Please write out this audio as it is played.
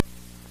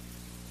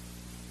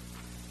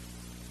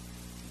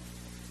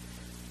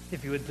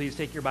If you would please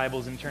take your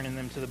Bibles and turn in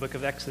them to the book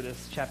of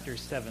Exodus, chapter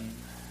 7.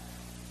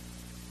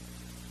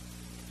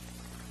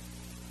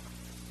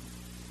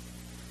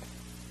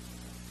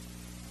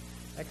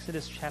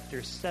 Exodus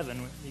chapter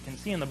 7. You can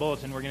see in the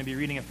bulletin we're going to be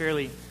reading a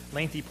fairly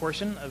lengthy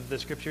portion of the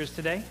scriptures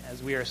today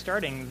as we are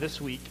starting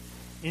this week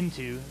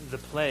into the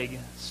plague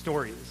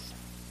stories.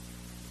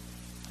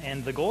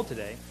 And the goal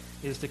today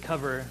is to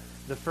cover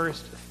the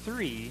first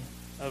 3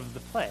 of the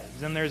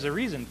plagues. And there's a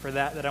reason for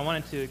that I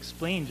wanted to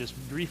explain just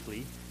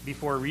briefly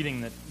before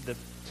reading the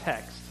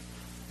text.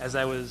 As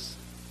I was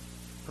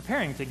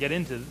preparing to get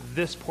into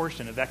this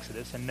portion of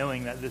Exodus and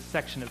knowing that this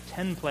section of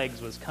 10 plagues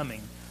was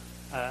coming,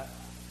 I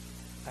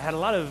had a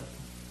lot of,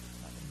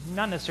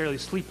 not necessarily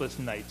sleepless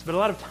nights, but a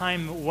lot of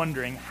time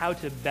wondering how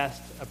to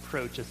best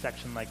approach a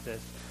section like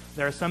this.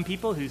 There are some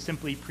people who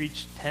simply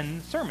preach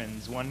 10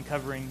 sermons, one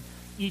covering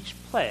each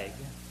plague.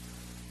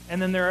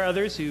 And then there are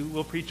others who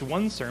will preach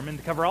one sermon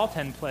to cover all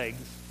 10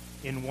 plagues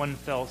in one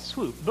fell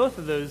swoop. Both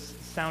of those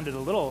sounded a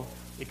little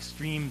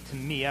extreme to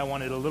me. I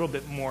wanted a little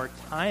bit more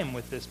time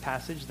with this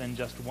passage than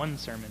just one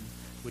sermon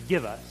would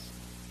give us.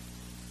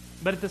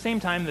 But at the same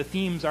time, the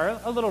themes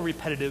are a little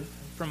repetitive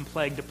from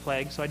plague to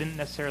plague, so I didn't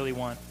necessarily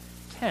want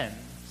 10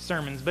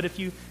 sermons. But if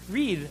you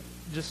read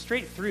just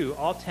straight through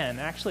all 10,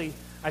 actually,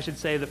 I should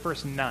say the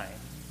first 9,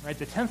 right?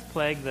 The 10th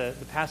plague, the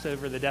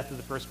Passover, the death of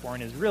the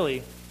firstborn, is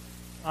really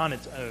on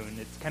its own.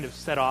 It's kind of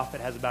set off.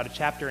 It has about a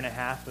chapter and a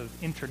half of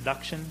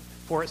introduction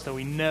for it, so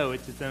we know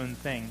it's its own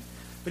thing.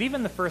 But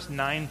even the first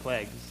 9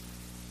 plagues,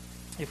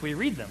 if we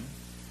read them,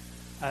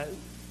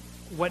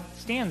 what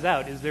stands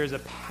out is there's a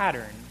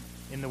pattern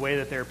in the way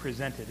that they're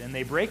presented, and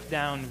they break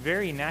down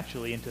very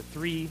naturally into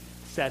 3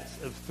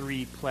 sets of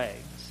 3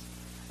 plagues.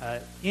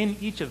 In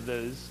each of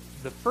those,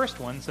 the first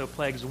one, so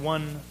plagues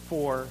 1,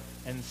 4,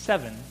 and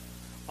 7,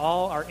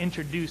 all are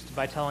introduced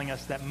by telling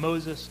us that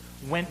Moses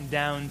went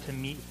down to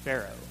meet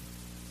Pharaoh.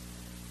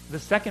 The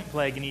second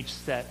plague in each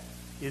set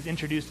is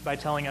introduced by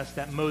telling us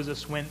that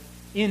Moses went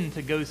in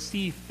to go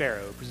see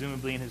Pharaoh,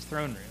 presumably in his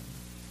throne room.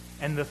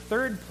 And the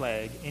third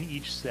plague in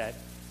each set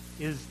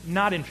is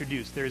not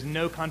introduced. There is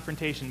no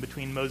confrontation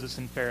between Moses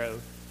and Pharaoh.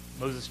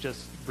 Moses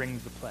just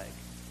brings the plague.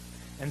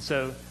 And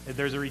so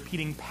there's a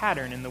repeating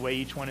pattern in the way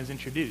each one is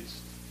introduced.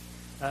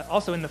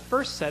 Also, in the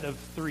first set of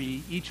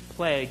 3, each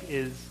plague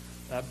is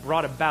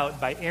brought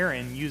about by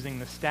Aaron using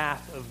the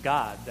staff of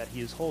God that he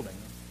is holding.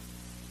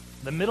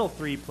 The middle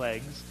 3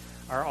 plagues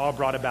are all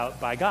brought about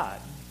by God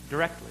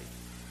directly.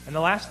 And the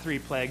last 3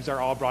 plagues are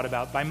all brought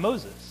about by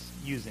Moses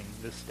using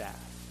the staff.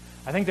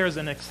 I think there's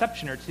an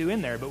exception or 2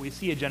 in there, but we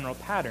see a general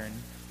pattern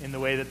in the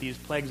way that these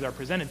plagues are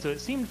presented. So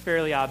it seemed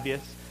fairly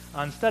obvious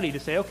on study to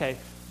say, okay,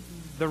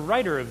 the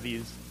writer of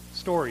these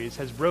stories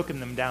has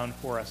broken them down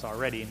for us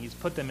already, and he's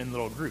put them in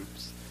little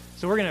groups.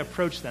 So we're going to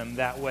approach them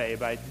that way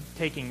by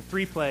taking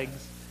 3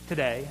 plagues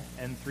today,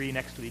 and 3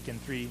 next week,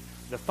 and 3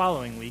 the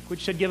following week,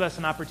 which should give us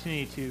an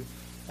opportunity to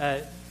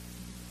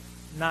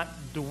not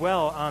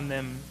dwell on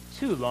them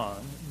too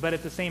long, but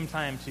at the same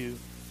time to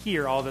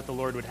hear all that the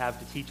Lord would have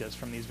to teach us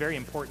from these very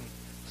important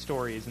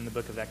stories in the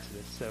book of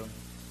Exodus. So,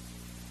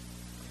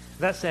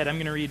 that said, I'm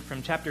going to read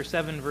from chapter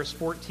 7, verse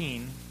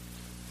 14,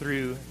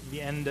 through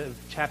the end of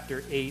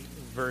chapter 8,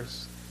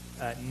 verse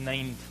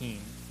 19.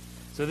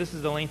 So this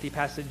is a lengthy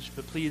passage,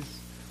 but please,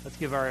 let's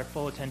give our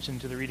full attention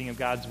to the reading of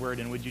God's Word,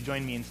 and would you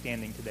join me in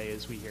standing today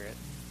as we hear it?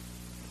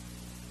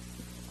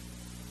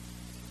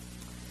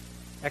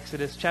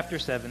 Exodus chapter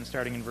 7,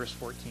 starting in verse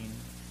 14.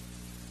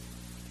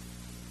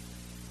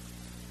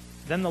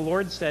 Then the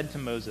Lord said to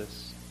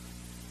Moses,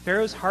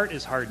 Pharaoh's heart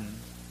is hardened.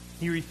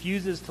 He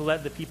refuses to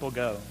let the people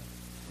go.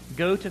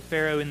 Go to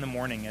Pharaoh in the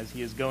morning as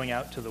he is going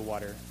out to the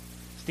water.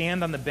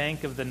 Stand on the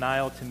bank of the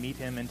Nile to meet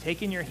him, and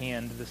take in your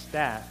hand the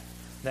staff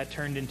that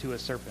turned into a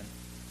serpent.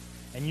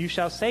 And you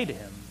shall say to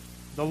him,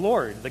 The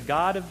Lord, the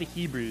God of the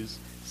Hebrews,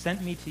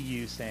 sent me to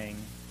you, saying,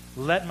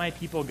 Let my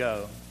people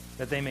go,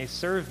 that they may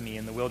serve me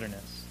in the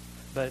wilderness.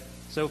 But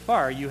so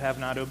far you have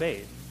not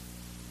obeyed.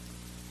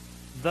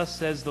 Thus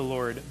says the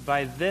Lord,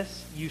 By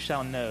this you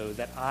shall know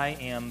that I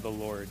am the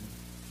Lord.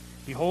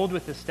 Behold,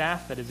 with the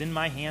staff that is in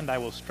my hand I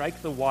will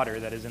strike the water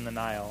that is in the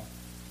Nile,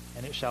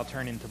 and it shall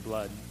turn into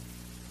blood.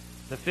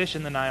 The fish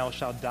in the Nile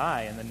shall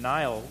die, and the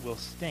Nile will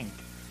stink,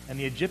 and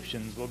the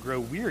Egyptians will grow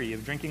weary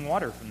of drinking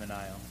water from the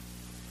Nile.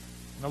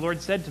 And the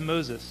Lord said to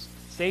Moses,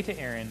 Say to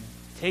Aaron,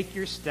 Take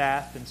your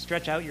staff and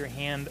stretch out your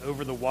hand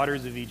over the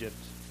waters of Egypt,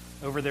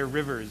 over their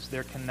rivers,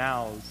 their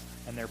canals,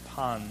 and their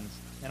ponds,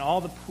 and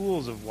all the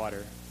pools of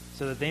water,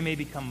 so that they may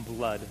become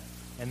blood.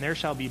 And there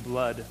shall be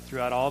blood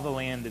throughout all the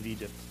land of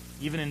Egypt,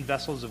 even in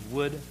vessels of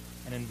wood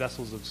and in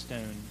vessels of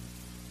stone.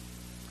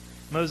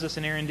 Moses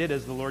and Aaron did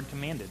as the Lord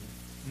commanded.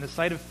 In the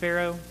sight of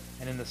Pharaoh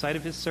and in the sight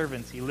of his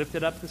servants, he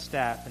lifted up the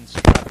staff and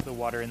struck the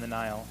water in the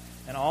Nile,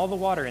 and all the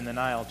water in the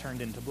Nile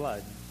turned into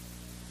blood.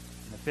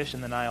 And the fish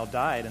in the Nile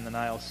died, and the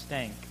Nile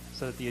stank,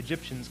 so that the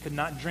Egyptians could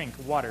not drink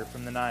water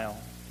from the Nile.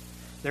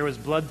 There was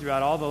blood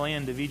throughout all the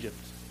land of Egypt.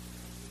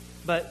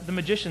 But the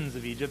magicians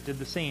of Egypt did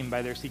the same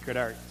by their secret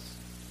arts.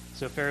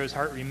 So Pharaoh's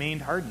heart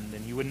remained hardened,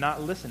 and he would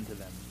not listen to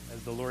them,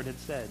 as the Lord had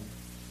said.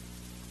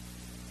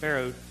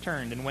 Pharaoh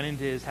turned and went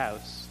into his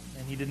house,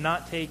 and he did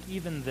not take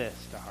even this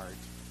to heart.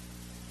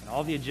 And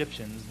all the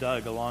Egyptians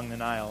dug along the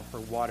Nile for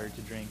water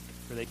to drink,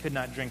 for they could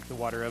not drink the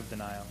water of the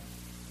Nile.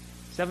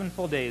 7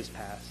 full days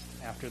passed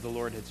after the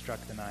Lord had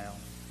struck the Nile.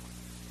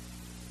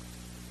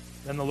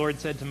 Then the Lord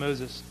said to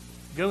Moses,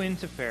 "Go in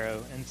to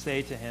Pharaoh and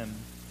say to him,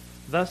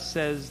 'Thus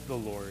says the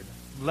Lord,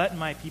 let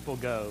my people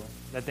go,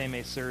 that they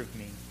may serve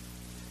me.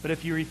 But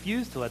if you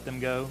refuse to let them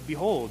go,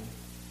 behold,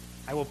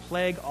 I will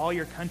plague all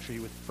your country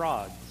with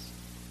frogs.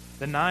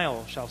 The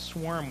Nile shall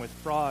swarm with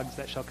frogs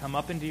that shall come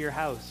up into your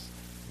house,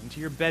 into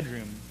your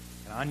bedroom,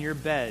 and on your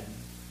bed,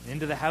 and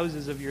into the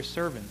houses of your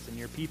servants and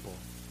your people,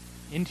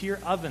 into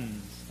your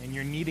ovens and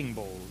your kneading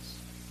bowls.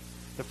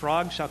 The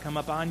frogs shall come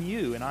up on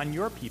you and on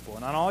your people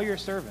and on all your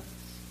servants.'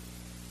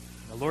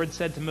 The Lord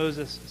said to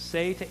Moses,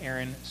 'Say to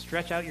Aaron,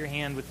 stretch out your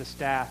hand with the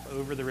staff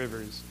over the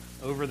rivers,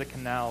 over the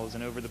canals,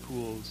 and over the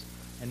pools,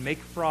 and make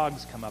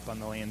frogs come up on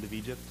the land of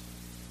Egypt.'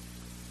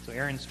 So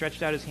Aaron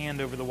stretched out his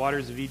hand over the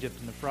waters of Egypt,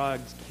 and the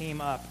frogs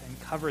came up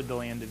and covered the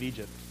land of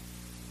Egypt.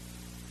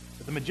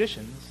 But the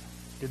magicians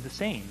did the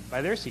same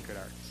by their secret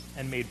arts,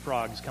 and made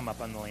frogs come up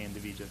on the land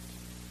of Egypt.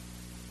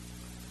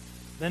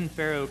 Then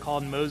Pharaoh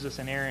called Moses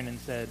and Aaron and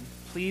said,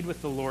 'Plead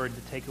with the Lord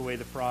to take away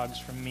the frogs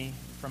from me,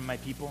 from my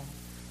people,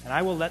 and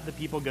I will let the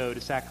people go to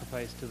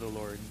sacrifice to the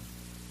Lord.'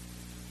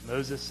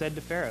 Moses said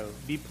to Pharaoh,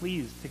 'Be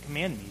pleased to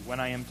command me when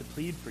I am to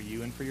plead for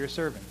you and for your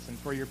servants and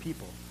for your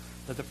people,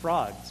 that the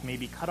frogs may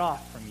be cut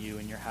off from you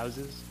and your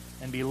houses,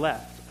 and be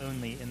left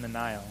only in the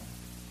Nile.'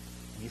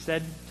 And he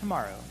said,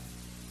 'Tomorrow.'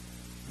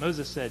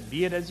 Moses said,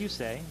 'Be it as you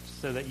say,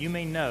 so that you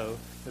may know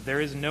that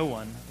there is no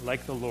one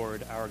like the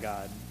Lord our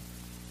God.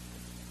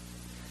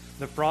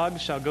 The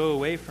frogs shall go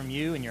away from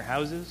you and your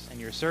houses and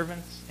your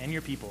servants and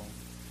your people.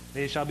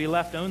 They shall be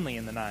left only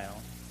in the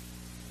Nile.'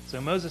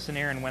 So Moses and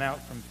Aaron went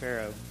out from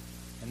Pharaoh,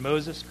 and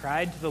Moses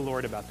cried to the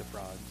Lord about the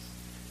frogs,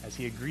 as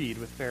he agreed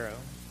with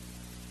Pharaoh.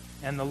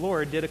 And the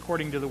Lord did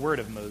according to the word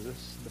of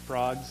Moses. The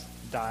frogs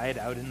died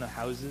out in the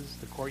houses,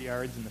 the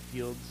courtyards, and the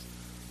fields,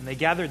 and they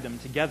gathered them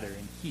together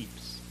in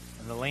heaps,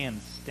 and the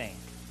land stank.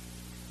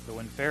 But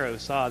when Pharaoh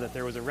saw that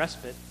there was a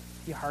respite,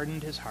 he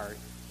hardened his heart,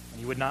 and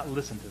he would not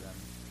listen to them,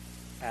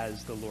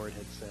 as the Lord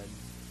had said.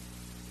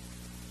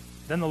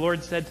 Then the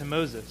Lord said to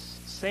Moses,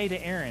 'Say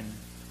to Aaron,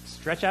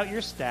 stretch out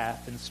your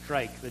staff and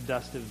strike the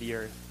dust of the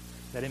earth,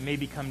 that it may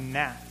become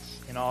gnats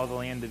in all the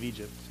land of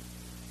Egypt.'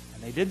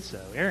 And they did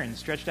so. Aaron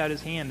stretched out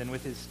his hand and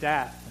with his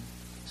staff and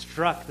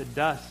struck the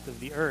dust of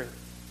the earth,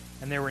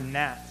 and there were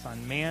gnats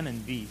on man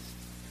and beast.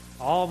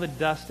 All the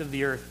dust of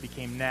the earth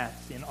became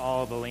gnats in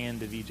all the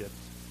land of Egypt.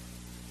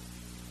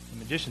 The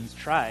magicians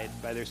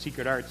tried by their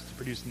secret arts to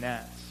produce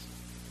gnats,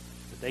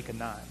 but they could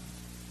not.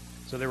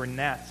 So there were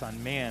gnats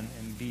on man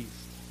and beast.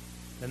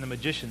 Then the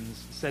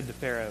magicians said to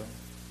Pharaoh,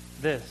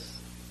 'This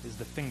is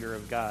the finger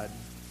of God.'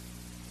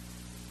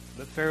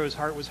 But Pharaoh's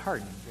heart was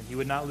hardened, and he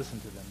would not listen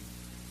to them,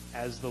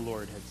 as the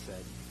Lord had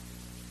said."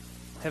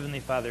 Heavenly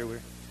Father,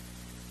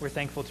 we're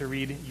thankful to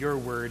read your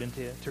word and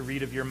to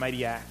read of your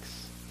mighty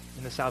acts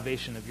in the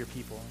salvation of your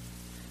people.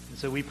 And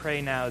so we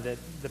pray now that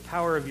the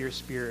power of your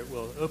Spirit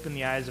will open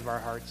the eyes of our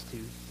hearts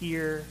to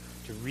hear,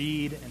 to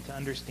read, and to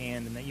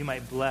understand, and that you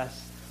might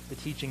bless the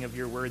teaching of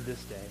your word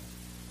this day.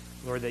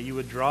 Lord, that you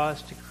would draw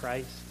us to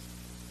Christ,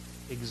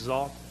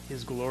 exalt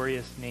his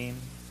glorious name,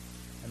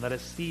 and let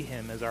us see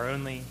him as our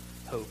only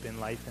hope in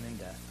life and in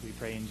death. We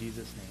pray in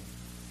Jesus'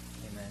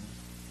 name. Amen.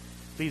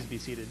 Please be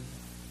seated.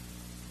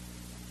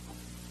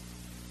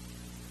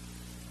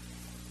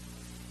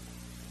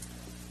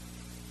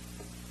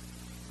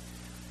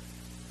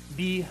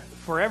 Be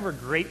forever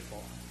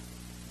grateful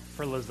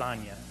for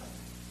lasagna,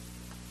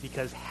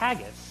 because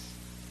haggis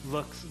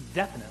looks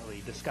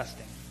definitely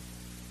disgusting.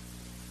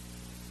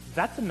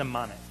 That's a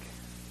mnemonic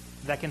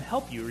that can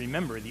help you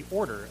remember the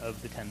order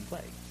of the 10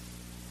 plagues.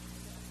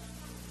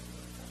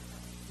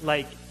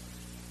 Like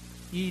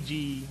E,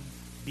 G,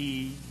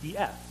 B, D,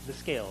 F, the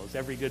scales.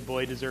 Every good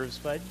boy deserves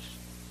fudge.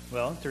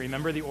 Well, to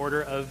remember the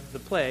order of the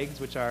plagues,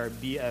 which are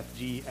B, F,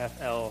 G, F,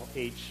 L,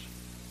 H,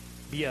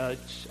 B,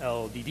 H,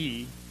 L, D,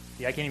 D.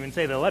 See, I can't even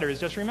say the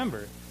letters, just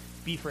remember.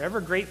 Be forever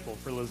grateful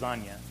for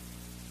lasagna,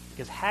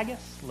 because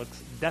haggis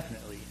looks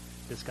definitely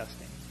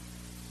disgusting.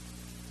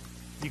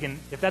 You can,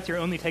 if that's your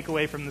only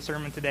takeaway from the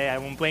sermon today, I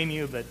won't blame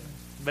you, but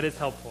it's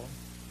helpful.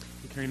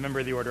 You can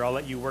remember the order. I'll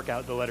let you work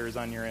out the letters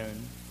on your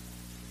own.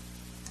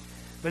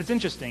 But it's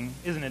interesting,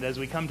 isn't it, as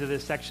we come to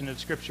this section of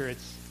Scripture,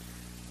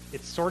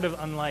 it's sort of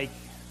unlike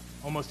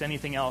almost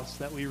anything else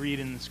that we read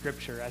in the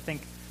Scripture. I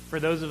think for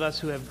those of us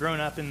who have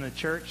grown up in the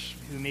church,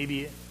 who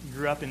maybe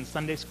grew up in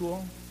Sunday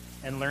school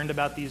and learned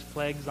about these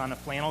plagues on a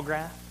flannel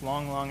graph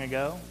long, long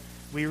ago,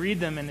 we read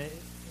them and it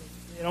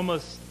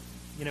almost,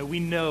 we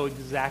know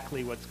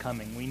exactly what's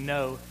coming. We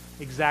know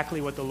exactly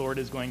what the Lord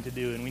is going to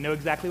do, and we know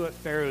exactly what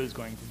Pharaoh is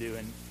going to do,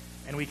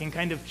 and we can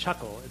kind of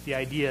chuckle at the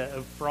idea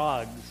of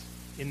frogs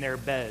in their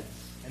beds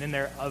and in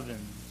their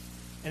ovens.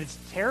 And it's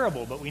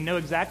terrible, but we know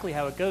exactly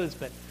how it goes.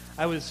 But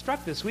I was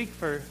struck this week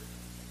for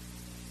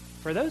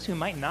those who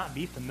might not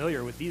be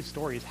familiar with these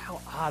stories,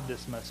 how odd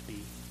this must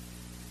be.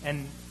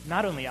 And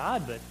not only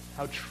odd, but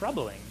how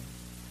troubling.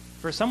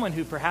 For someone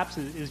who perhaps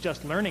is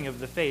just learning of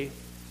the faith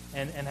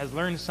and has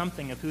learned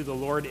something of who the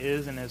Lord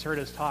is and has heard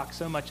us talk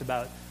so much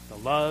about the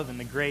love and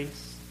the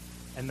grace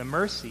and the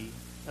mercy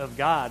of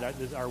God,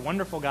 our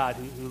wonderful God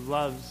who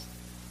loves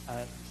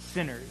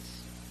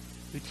sinners,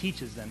 who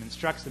teaches them,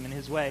 instructs them in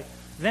his way,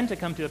 then to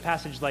come to a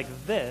passage like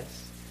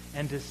this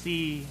and to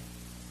see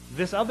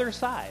this other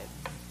side,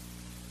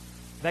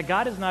 that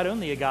God is not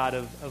only a God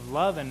of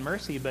love and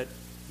mercy, but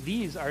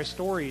these are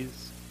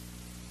stories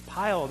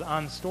piled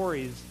on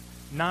stories,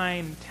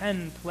 9,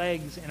 10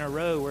 plagues in a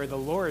row where the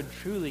Lord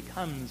truly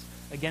comes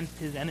against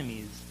his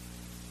enemies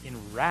in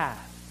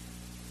wrath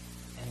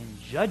and in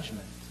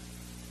judgment.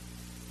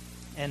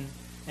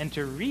 And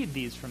to read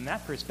these from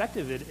that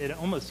perspective, it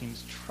almost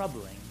seems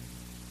troubling,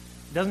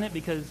 doesn't it?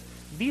 Because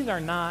these are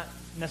not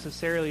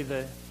necessarily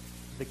the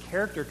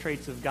character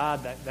traits of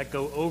God that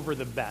go over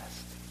the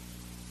best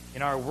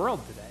in our world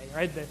today,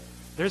 right?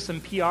 There's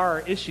some PR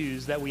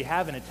issues that we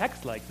have in a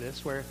text like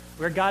this where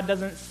God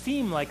doesn't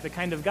seem like the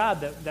kind of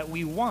God that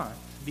we want,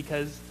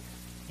 because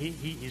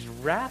he's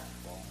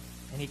wrathful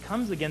and he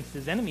comes against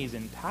his enemies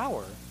in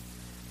power.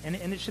 And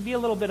it should be a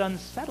little bit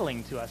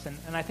unsettling to us, and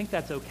I think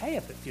that's okay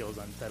if it feels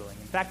unsettling.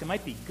 In fact, it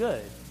might be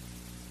good,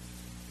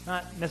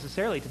 not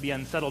necessarily to be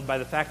unsettled by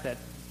the fact that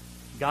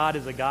God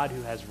is a God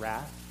who has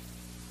wrath,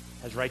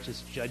 has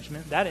righteous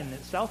judgment. That in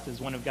itself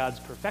is one of God's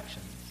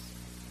perfections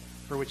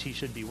for which he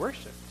should be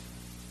worshipped.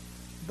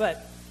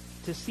 But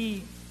to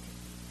see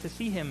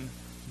him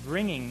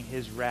bringing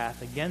his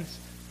wrath against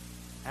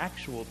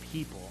actual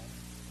people,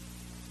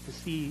 to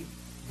see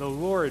the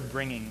Lord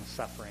bringing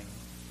suffering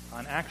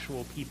on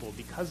actual people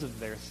because of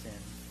their sin,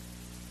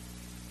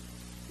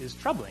 is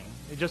troubling.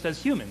 Just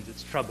as humans,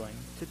 it's troubling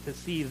to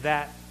see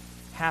that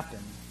happen.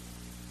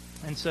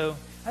 And so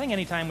I think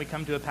anytime we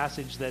come to a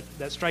passage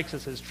that strikes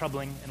us as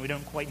troubling and we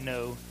don't quite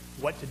know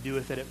what to do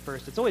with it at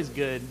first, it's always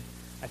good,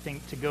 I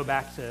think, to go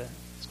back to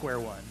square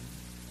one.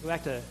 Go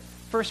back to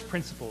first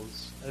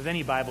principles of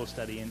any Bible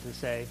study and to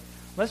say,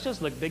 let's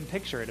just look big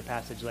picture at a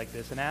passage like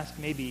this and ask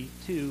maybe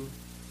two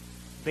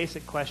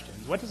basic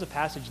questions. What does a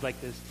passage like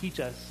this teach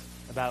us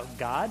about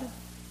God,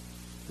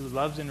 who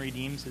loves and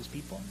redeems his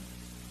people?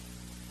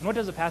 And what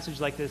does a passage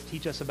like this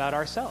teach us about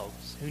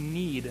ourselves, who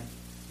need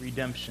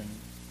redemption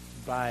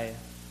by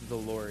the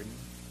Lord?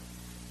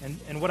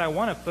 And what I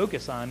want to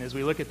focus on as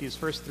we look at these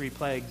first three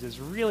plagues is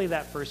really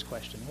that first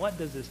question. What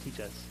does this teach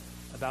us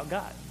about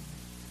God?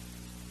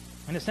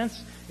 In a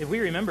sense, if we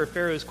remember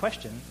Pharaoh's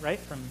question, right,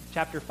 from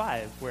chapter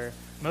 5, where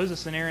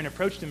Moses and Aaron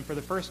approached him for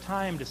the first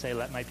time to say,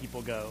 "Let my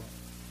people go."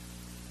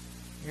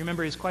 You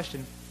remember his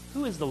question,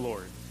 who is the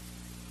Lord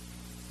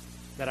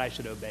that I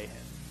should obey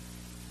him?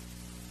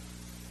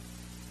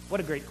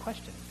 What a great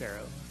question,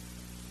 Pharaoh.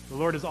 The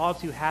Lord is all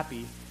too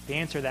happy to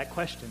answer that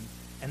question,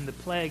 and the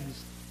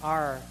plagues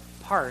are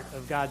part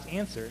of God's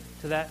answer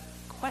to that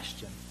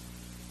question.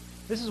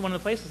 This is one of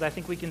the places I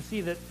think we can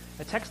see that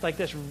a text like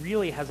this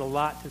really has a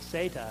lot to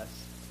say to us.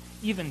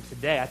 Even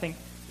today, I think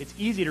it's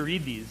easy to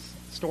read these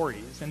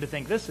stories and to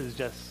think this is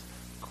just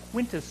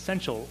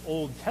quintessential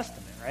Old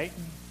Testament, right?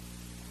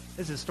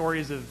 This is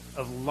stories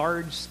of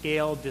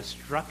large-scale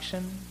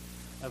destruction,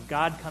 of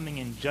God coming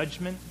in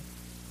judgment.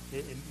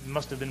 It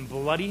must have been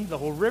bloody. The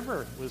whole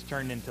river was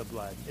turned into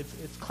blood.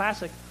 It's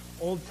classic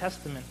Old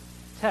Testament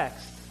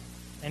text.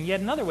 And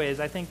yet in other ways,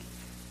 I think,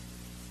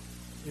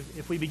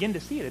 if we begin to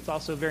see it, it's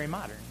also very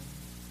modern.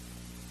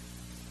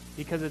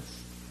 Because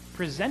it's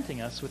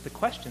presenting us with the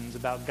questions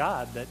about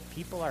God that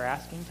people are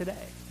asking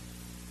today.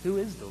 Who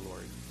is the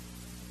Lord?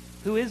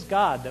 Who is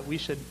God that we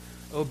should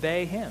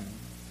obey him?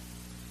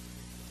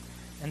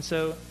 And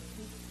so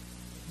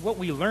what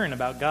we learn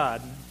about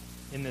God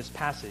in this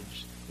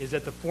passage is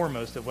at the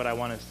foremost of what I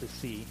want us to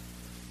see.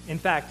 In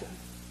fact,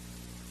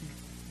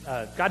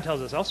 God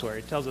tells us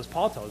elsewhere.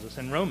 Paul tells us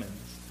in Romans,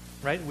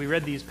 right? We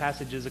read these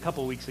passages a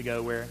couple weeks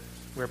ago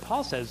where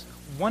Paul says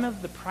one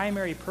of the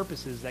primary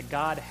purposes that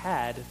God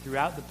had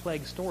throughout the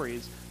plague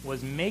stories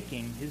was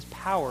making his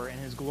power and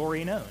his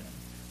glory known.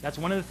 That's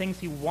one of the things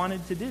he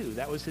wanted to do.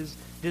 That was his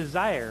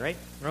desire, right?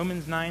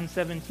 Romans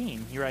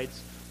 9:17, he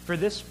writes, "For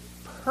this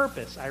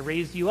purpose I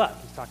raised you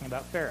up," he's talking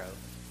about Pharaoh,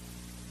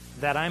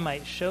 "that I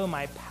might show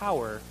my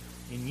power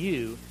in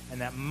you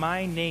and that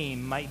my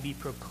name might be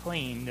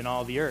proclaimed in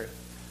all the earth."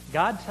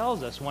 God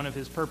tells us one of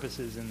his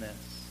purposes in this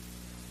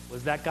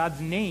was that God's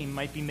name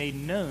might be made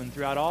known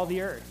throughout all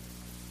the earth,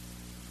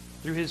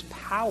 through his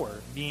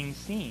power being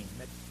seen,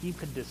 that he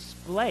could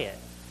display it.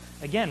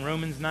 Again,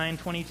 Romans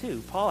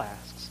 9:22, Paul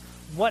asks,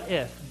 "What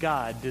if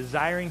God,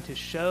 desiring to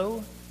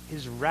show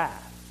his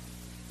wrath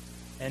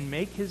and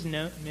make his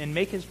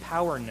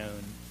power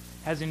known,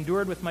 has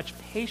endured with much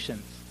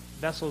patience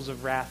vessels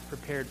of wrath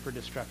prepared for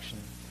destruction,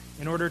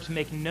 in order to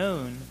make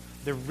known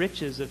the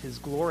riches of his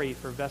glory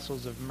for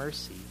vessels of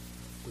mercy,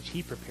 which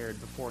he prepared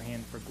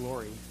beforehand for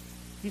glory?"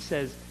 He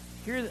says,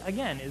 here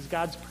again is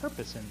God's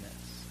purpose in this.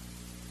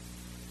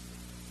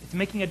 It's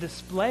making a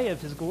display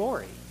of his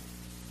glory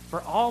for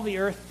all the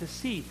earth to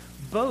see,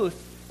 both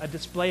a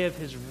display of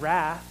his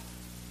wrath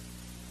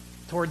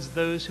towards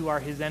those who are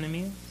his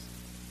enemies.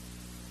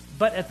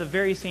 But at the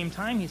very same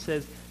time, he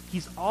says,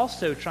 he's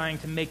also trying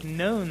to make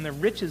known the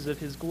riches of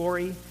his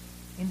glory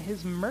in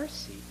his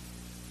mercy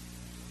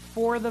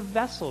for the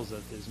vessels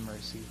of his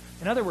mercy.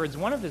 In other words,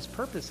 one of his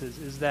purposes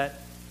is that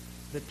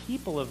the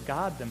people of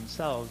God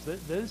themselves,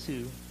 those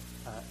who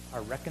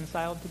are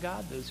reconciled to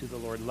God, those who the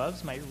Lord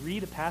loves, might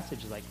read a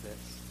passage like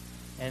this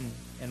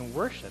and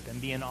worship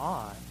and be in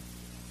awe,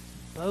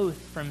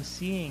 both from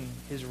seeing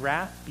his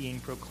wrath being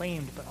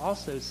proclaimed, but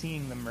also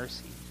seeing the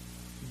mercy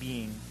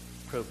being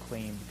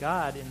proclaimed.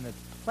 God, in the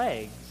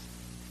plagues,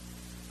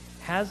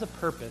 has a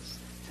purpose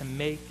to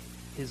make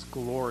his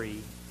glory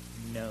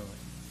known.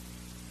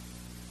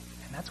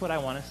 And that's what I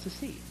want us to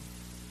see,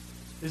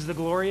 is the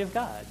glory of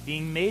God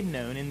being made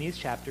known in these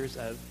chapters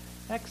of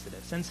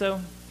Exodus. And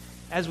so,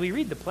 as we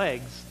read the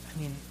plagues,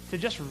 to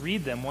just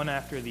read them one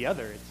after the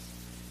other,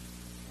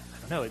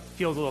 it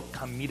feels a little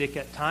comedic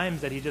at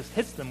times that he just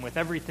hits them with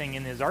everything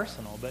in his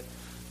arsenal.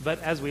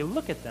 But as we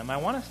look at them, I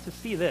want us to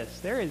see this.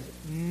 There is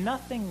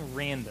nothing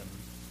random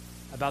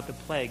about the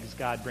plagues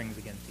God brings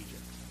against Egypt.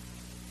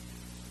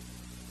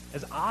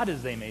 As odd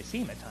as they may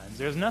seem at times,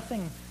 there's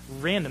nothing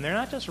random. They're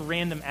not just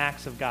random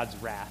acts of God's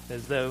wrath,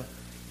 as though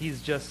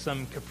he's just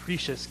some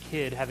capricious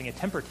kid having a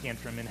temper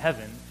tantrum in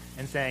heaven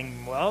and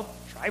saying, well,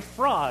 try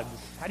frogs.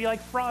 How do you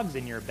like frogs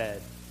in your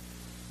bed?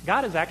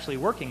 God is actually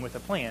working with a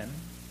plan,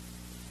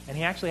 and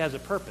he actually has a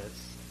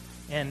purpose.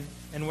 And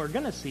we're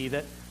going to see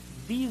that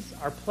these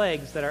are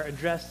plagues that are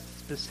addressed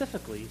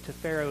specifically to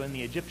Pharaoh and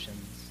the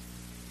Egyptians.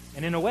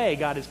 And in a way,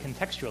 God is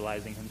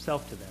contextualizing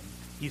himself to them.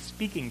 He's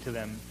speaking to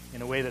them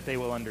in a way that they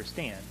will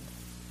understand.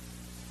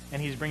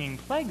 And he's bringing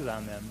plagues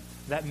on them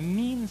that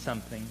mean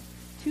something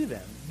to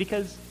them.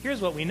 Because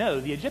here's what we know.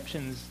 The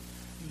Egyptians,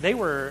 they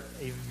were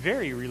a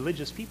very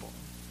religious people.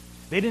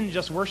 They didn't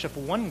just worship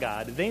one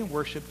god. They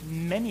worshiped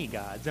many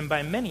gods. And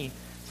by many,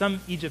 some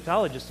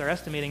Egyptologists are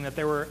estimating that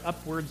there were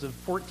upwards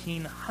of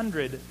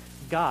 1,400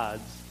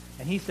 gods.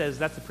 And he says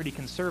that's a pretty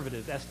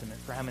conservative estimate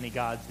for how many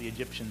gods the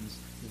Egyptians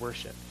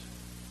worshipped.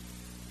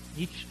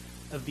 Each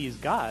of these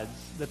gods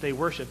that they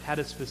worshipped had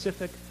a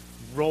specific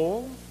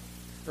role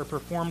or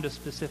performed a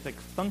specific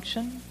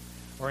function,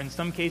 or in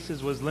some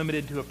cases was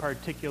limited to a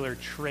particular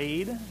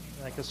trade,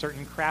 like a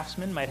certain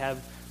craftsman might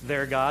have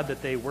their god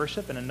that they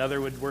worship, and another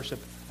would worship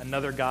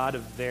another god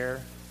of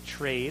their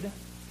trade.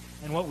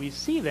 And what we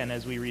see then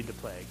as we read the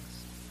plagues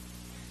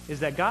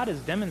is that God is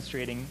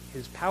demonstrating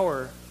his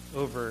power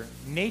over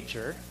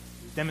nature,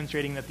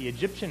 demonstrating that the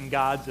Egyptian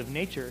gods of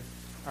nature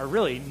are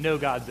really no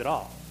gods at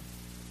all.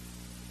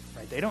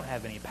 Right? They don't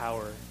have any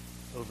power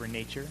over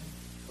nature,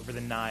 over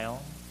the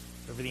Nile,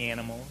 over the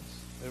animals,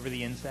 over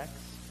the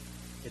insects.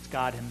 It's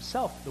God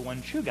himself, the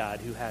one true God,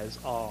 who has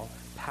all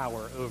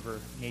power over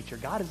nature.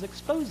 God is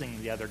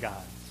exposing the other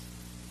gods.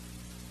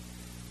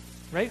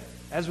 Right?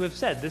 As we've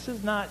said, this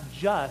is not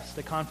just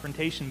a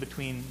confrontation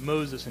between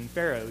Moses and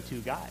Pharaoh,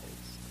 two guys.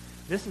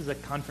 This is a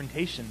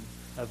confrontation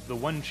of the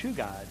one true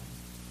God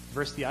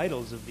versus the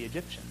idols of the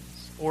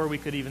Egyptians. Or we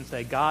could even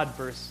say God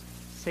versus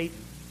Satan.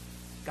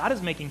 God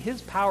is making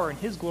his power and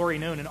his glory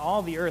known in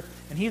all the earth,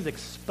 and he is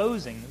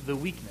exposing the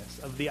weakness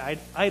of the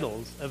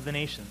idols of the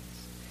nations.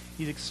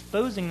 He's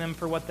exposing them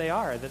for what they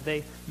are, that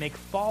they make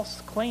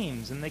false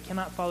claims and they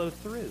cannot follow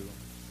through.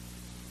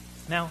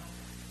 Now,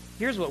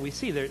 here's what we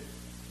see,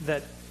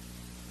 that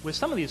with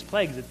some of these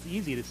plagues, it's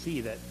easy to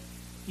see that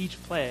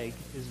each plague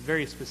is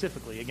very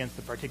specifically against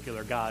the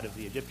particular god of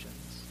the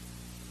Egyptians.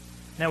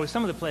 Now, with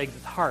some of the plagues,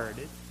 it's hard.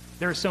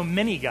 There are so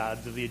many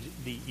gods of the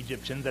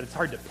Egyptians that it's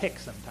hard to pick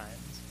sometimes.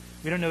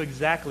 We don't know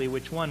exactly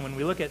which one. When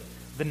we look at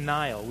the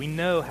Nile, we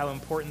know how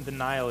important the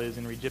Nile is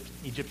in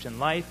Egyptian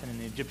life and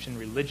in Egyptian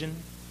religion.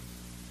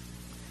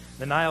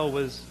 The Nile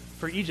was,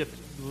 for Egypt,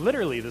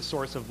 literally the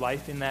source of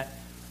life in that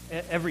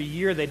every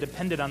year they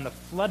depended on the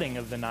flooding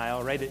of the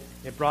Nile, right?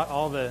 It brought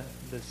all the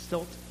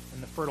silt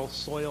and the fertile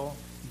soil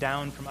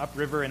down from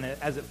upriver, and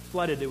as it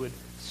flooded, it would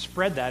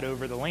spread that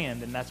over the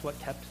land, and that's what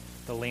kept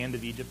the land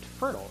of Egypt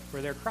fertile for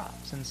their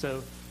crops. And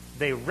so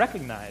they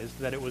recognized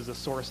that it was a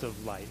source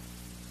of life.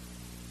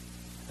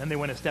 Then they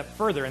went a step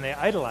further, and they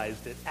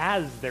idolized it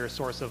as their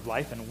source of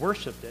life and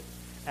worshipped it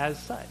as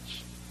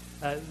such.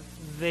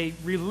 They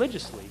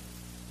religiously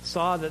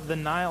saw that the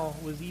Nile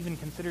was even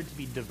considered to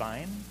be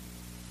divine.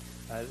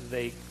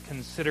 They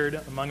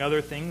considered, among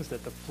other things,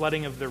 that the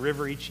flooding of the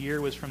river each year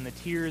was from the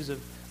tears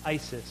of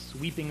Isis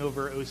weeping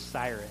over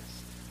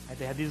Osiris. Right?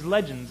 They had these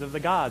legends of the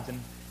gods,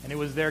 and it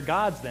was their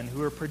gods then who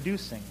were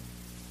producing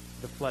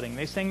the flooding.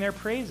 They sang their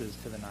praises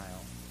to the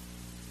Nile.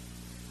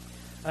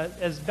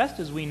 As best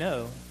as we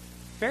know,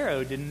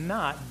 Pharaoh did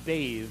not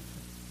bathe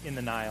in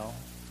the Nile.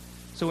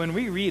 So when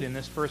we read in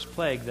this first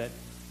plague that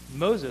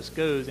Moses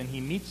goes and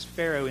he meets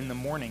Pharaoh in the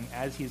morning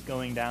as he's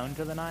going down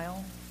to the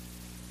Nile,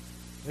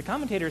 the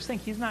commentators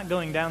think he's not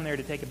going down there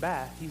to take a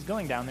bath. He's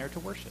going down there to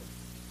worship.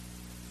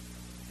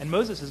 And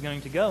Moses is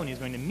going to go and he's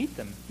going to meet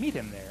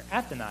him there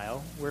at the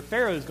Nile, where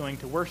Pharaoh is going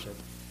to worship.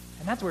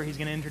 And that's where he's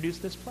going to introduce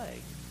this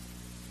plague.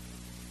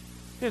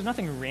 There's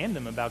nothing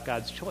random about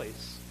God's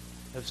choice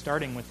of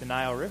starting with the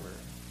Nile River.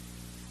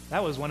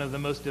 That was one of the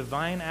most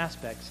divine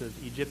aspects of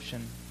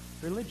Egyptian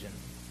religion.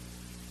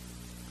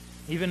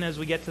 Even as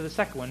we get to the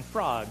second one,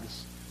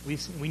 frogs.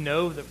 We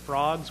know that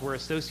frogs were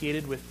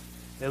associated with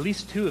at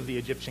least two of the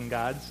Egyptian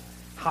gods,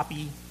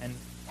 Hapi and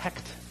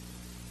Heqet.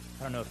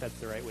 I don't know if that's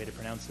the right way to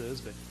pronounce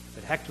those, but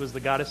Heqet was the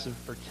goddess of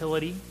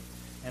fertility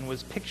and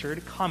was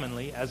pictured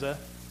commonly as a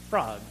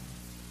frog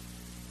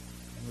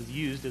and was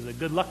used as a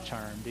good luck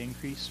charm to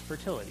increase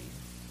fertility.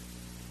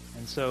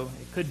 And so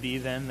it could be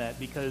then that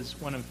because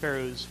one of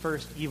Pharaoh's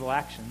first evil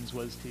actions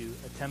was to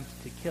attempt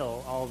to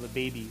kill all the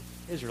baby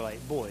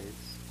Israelite boys,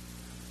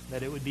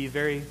 that it would be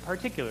very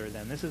particular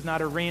then. This is not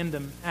a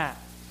random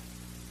act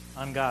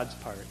on God's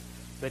part,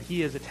 but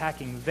he is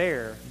attacking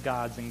their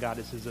gods and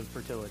goddesses of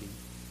fertility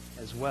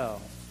as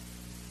well.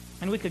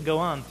 And we could go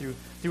on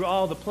through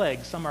all the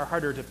plagues. Some are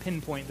harder to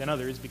pinpoint than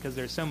others because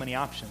there's so many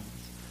options.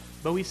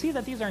 But we see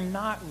that these are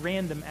not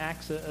random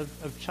acts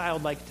of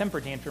childlike temper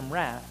tantrum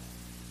wrath,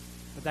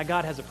 but that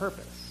God has a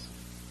purpose.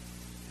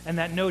 And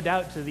that no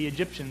doubt to the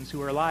Egyptians who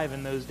were alive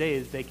in those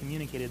days, they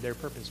communicated their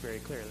purpose very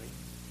clearly.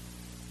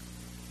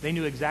 They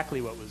knew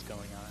exactly what was going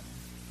on.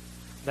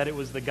 That it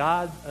was the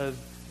God of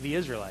the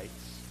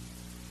Israelites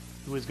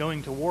who was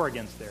going to war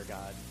against their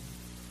God.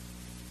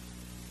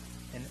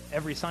 And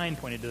every sign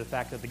pointed to the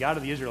fact that the God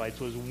of the Israelites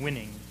was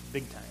winning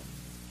big time.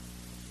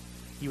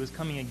 He was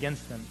coming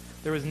against them.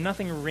 There was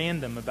nothing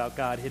random about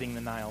God hitting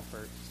the Nile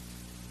first.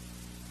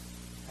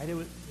 Right?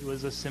 It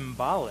was a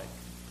symbolic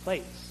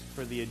place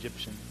for the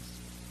Egyptians.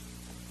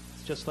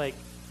 It's just like,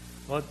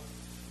 well,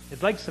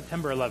 it's like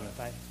September 11th.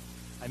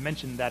 I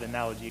mentioned that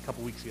analogy a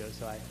couple weeks ago,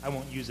 so I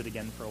won't use it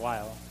again for a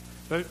while.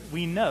 But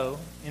we know,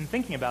 in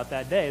thinking about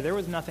that day, there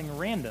was nothing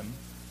random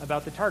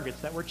about the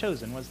targets that were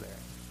chosen, was there?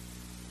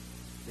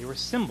 They were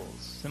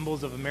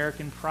symbols of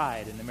American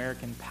pride and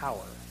American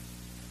power.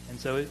 And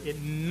so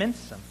it meant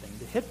something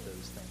to hit those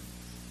things.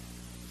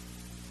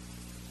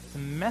 It's a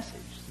message.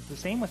 It's the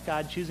same with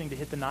God choosing to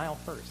hit the Nile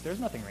first. There's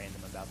nothing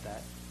random about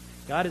that.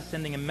 God is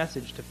sending a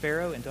message to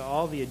Pharaoh and to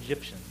all the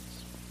Egyptians.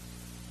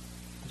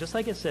 Just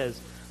like it says,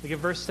 look at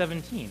verse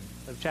 17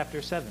 of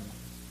chapter 7.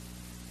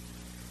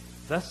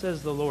 Thus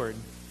says the Lord,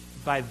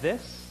 by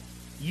this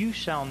you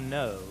shall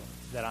know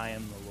that I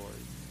am the Lord.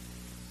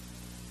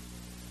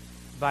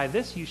 By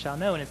this you shall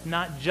know, and it's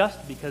not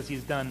just because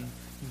he's done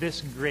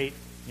this great,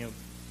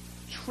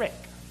 trick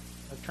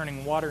of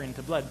turning water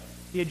into blood.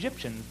 The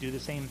Egyptians do the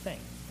same thing.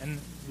 And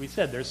we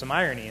said there's some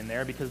irony in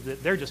there because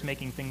they're just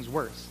making things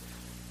worse.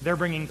 They're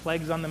bringing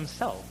plagues on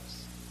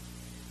themselves.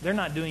 They're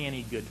not doing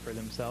any good for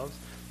themselves.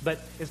 But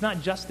it's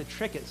not just the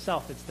trick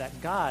itself. It's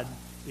that God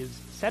is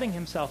setting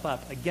himself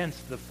up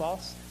against the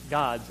false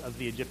gods of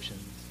the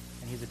Egyptians.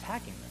 And he's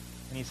attacking them.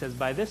 And he says,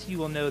 by this you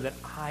will know that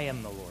I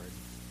am the Lord.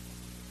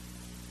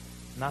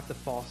 Not the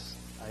false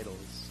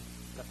idols,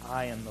 but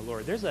I am the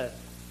Lord. There's a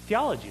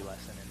theology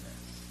lesson in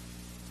this.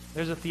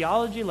 There's a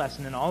theology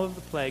lesson in all of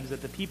the plagues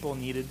that the people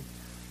needed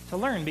to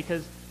learn,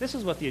 because this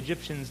is what the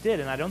Egyptians did,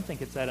 and I don't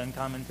think it's that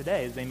uncommon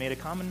today, is they made a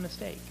common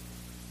mistake.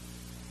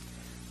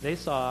 They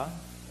saw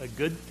a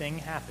good thing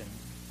happen,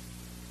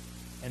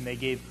 and they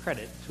gave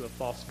credit to a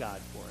false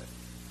god for it.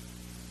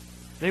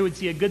 They would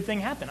see a good thing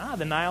happen.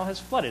 The Nile has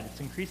flooded.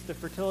 It's increased the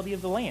fertility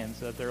of the land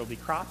so that there will be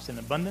crops in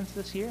abundance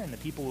this year, and the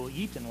people will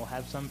eat and will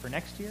have some for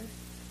next year.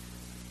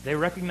 They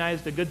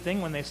recognized a good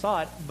thing when they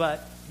saw it,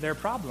 but their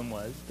problem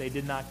was they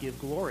did not give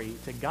glory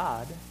to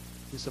God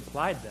who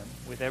supplied them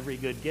with every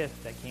good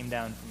gift that came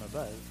down from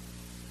above.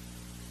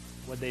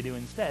 What they do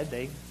instead,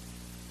 they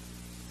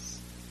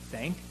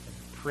thanked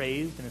and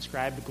praised and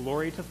ascribed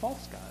glory to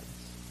false gods.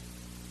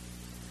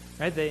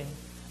 Right?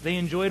 They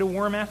enjoyed a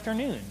warm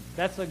afternoon.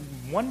 That's a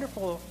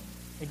wonderful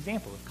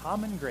example of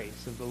common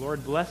grace, of the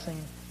Lord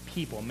blessing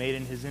people made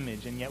in his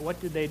image. And yet what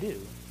did they do?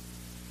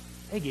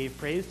 They gave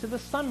praise to the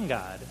sun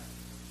god,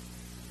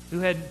 who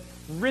had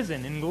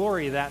risen in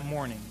glory that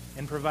morning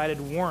and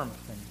provided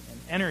warmth and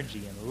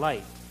energy and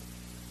light.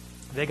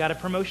 They got a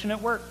promotion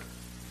at work.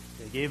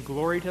 They gave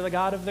glory to the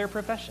God of their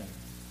profession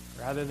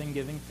rather than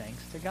giving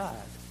thanks to God.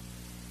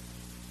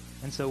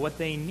 And so what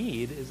they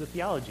need is a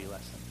theology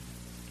lesson.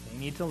 They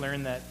need to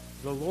learn that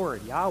the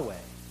Lord, Yahweh,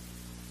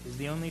 is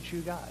the only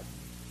true God.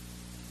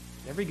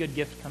 Every good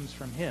gift comes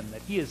from him,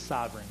 that he is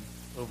sovereign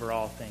over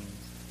all things,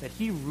 that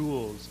he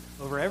rules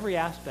over every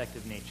aspect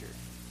of nature,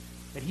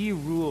 that he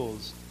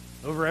rules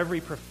over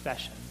every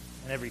profession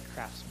and every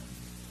craftsman,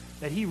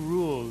 that he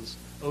rules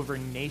over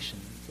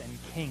nations and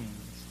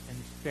kings and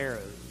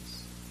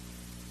pharaohs,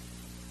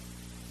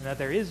 and that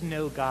there is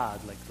no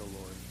God like the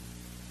Lord.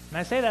 And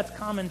I say that's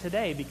common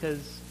today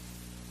because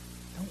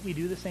don't we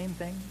do the same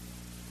thing?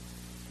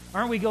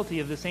 Aren't we guilty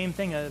of the same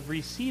thing, of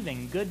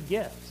receiving good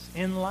gifts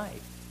in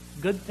life?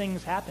 Good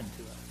things happen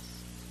to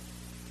us.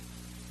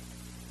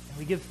 And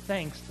we give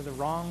thanks to the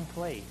wrong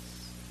place.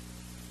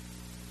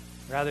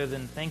 Rather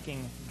than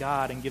thanking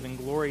God and giving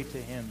glory to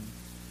him,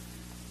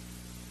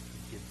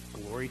 we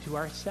give glory to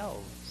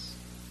ourselves.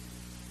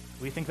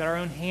 We think that our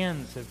own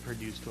hands have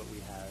produced what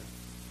we have.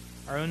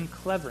 Our own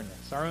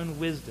cleverness, our own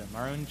wisdom,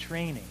 our own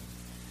training.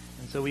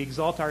 And so we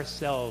exalt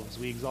ourselves,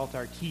 we exalt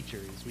our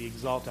teachers, we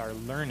exalt our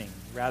learning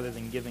rather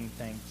than giving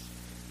thanks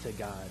to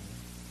God.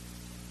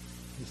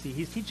 You see,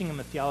 he's teaching them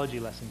a theology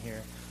lesson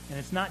here, and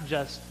it's not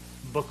just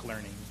book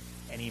learning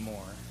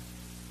anymore.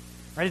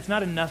 Right? It's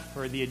not enough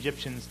for the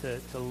Egyptians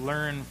to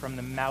learn from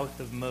the mouth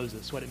of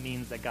Moses what it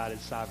means that God is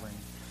sovereign.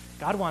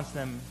 God wants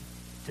them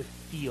to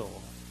feel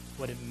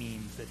what it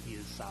means that he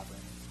is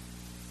sovereign.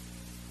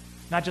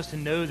 Not just to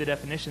know the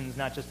definitions,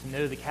 not just to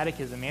know the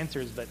catechism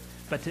answers, but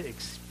to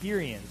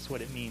experience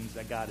what it means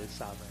that God is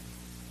sovereign.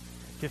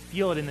 To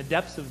feel it in the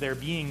depths of their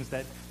beings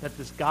that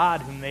this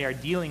God whom they are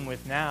dealing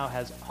with now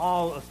has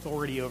all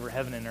authority over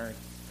heaven and earth.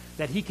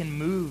 That he can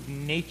move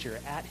nature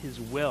at his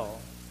will,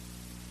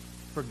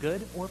 for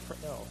good or for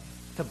ill,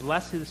 to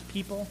bless his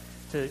people,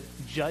 to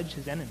judge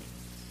his enemies.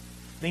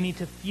 They need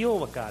to feel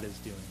what God is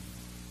doing.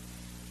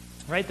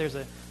 Right? There's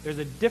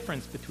a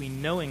difference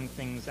between knowing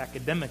things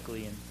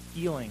academically and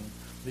feeling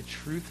the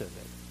truth of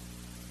it.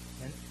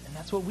 And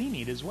that's what we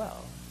need as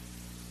well.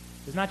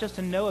 It's not just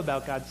to know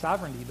about God's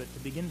sovereignty, but to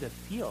begin to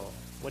feel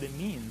what it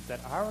means that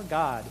our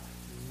God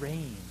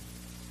reigns.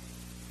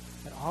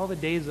 That all the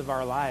days of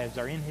our lives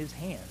are in his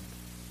hand,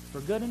 for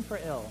good and for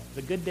ill,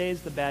 the good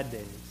days, the bad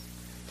days.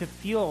 To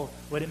feel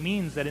what it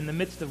means that in the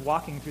midst of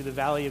walking through the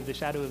valley of the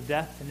shadow of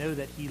death, to know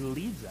that he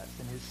leads us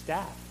and his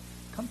staff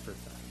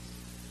comforts us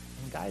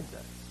and guides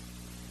us.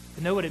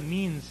 To know what it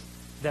means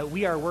that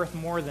we are worth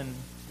more than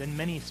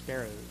many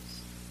sparrows.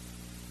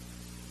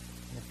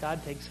 And if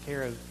God takes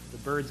care of the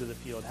birds of the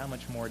field, how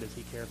much more does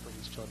he care for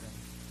his children?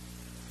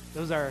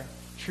 Those are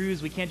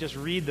truths we can't just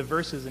read the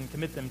verses and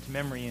commit them to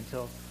memory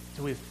until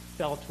we've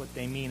felt what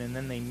they mean, and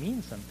then they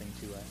mean something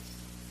to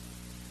us.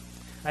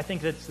 I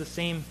think that's the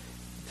same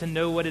to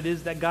know what it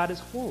is that God is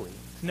holy,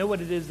 to know what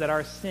it is that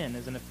our sin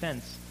is an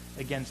offense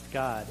against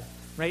God,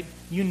 right?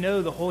 You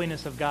know the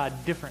holiness of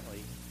God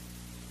differently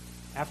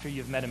after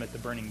you've met him at the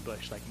burning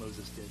bush like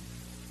Moses did,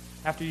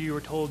 after you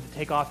were told to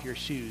take off your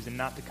shoes and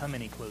not to come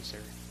any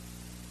closer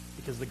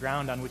because the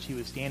ground on which he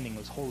was standing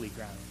was holy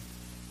ground.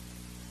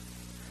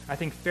 I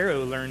think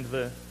Pharaoh learned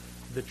the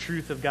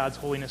truth of God's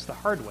holiness the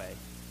hard way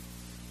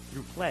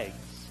through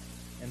plagues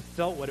and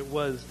felt what it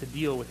was to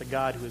deal with a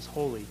God who is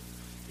holy.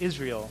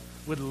 Israel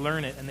would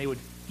learn it, and they would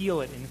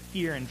feel it in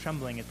fear and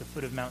trembling at the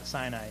foot of Mount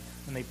Sinai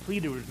when they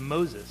pleaded with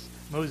Moses,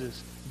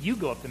 Moses, you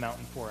go up the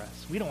mountain for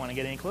us. We don't want to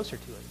get any closer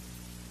to it.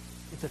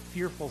 It's a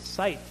fearful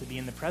sight to be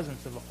in the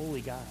presence of a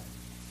holy God.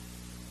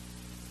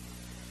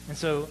 And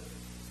so,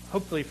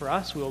 hopefully for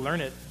us, we'll learn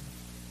it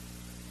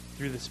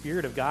through the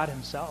Spirit of God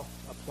himself,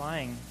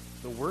 applying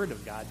the Word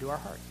of God to our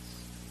hearts.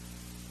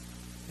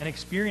 And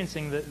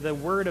experiencing the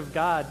Word of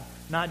God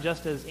not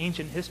just as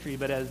ancient history,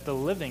 but as the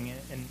living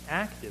and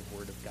active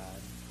Word of God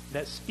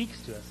that speaks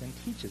to us and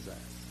teaches us.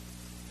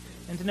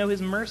 And to know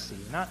his mercy,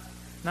 not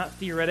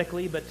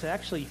theoretically, but to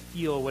actually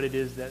feel what it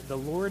is that the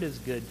Lord is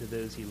good to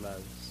those he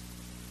loves.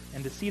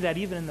 And to see that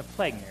even in the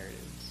plague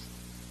narratives.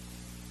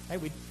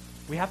 Right?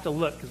 We have to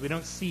look because we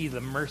don't see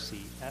the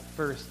mercy at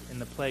first in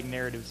the plague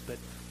narratives, but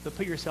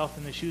put yourself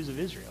in the shoes of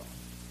Israel.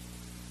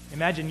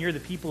 Imagine you're the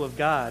people of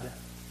God,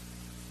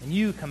 and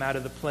you come out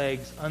of the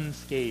plagues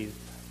unscathed,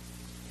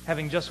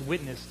 having just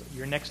witnessed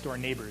your next-door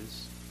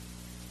neighbors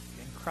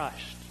getting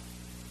crushed,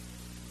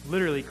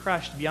 literally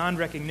crushed beyond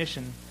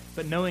recognition,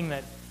 but knowing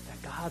that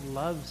God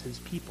loves his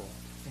people,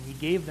 and he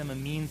gave them a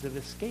means of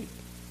escape.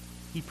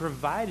 He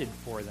provided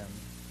for them.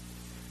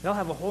 They'll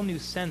have a whole new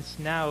sense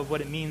now of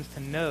what it means to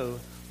know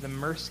the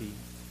mercy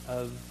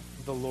of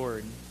the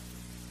Lord.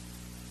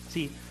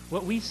 See,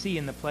 what we see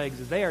in the plagues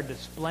is they are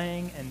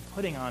displaying and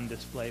putting on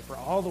display for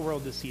all the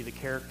world to see the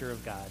character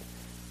of God.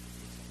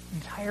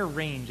 Entire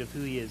range of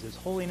who he is, his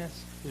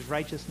holiness, his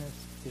righteousness,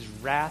 his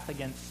wrath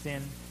against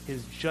sin,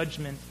 his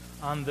judgment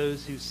on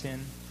those who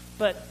sin.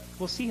 But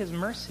we'll see his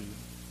mercy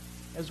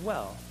as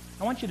well.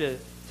 I want you to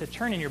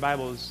turn in your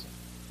Bibles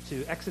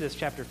to Exodus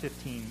chapter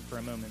 15 for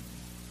a moment.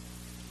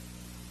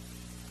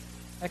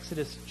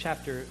 Exodus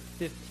chapter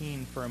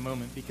 15 for a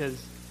moment,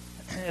 because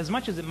as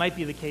much as it might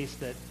be the case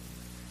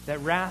that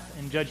wrath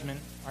and judgment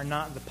are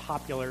not the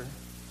popular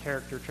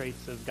character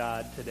traits of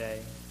God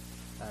today,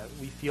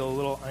 we feel a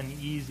little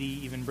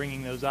uneasy even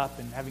bringing those up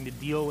and having to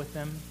deal with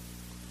them.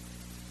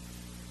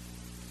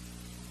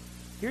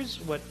 Here's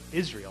what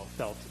Israel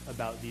felt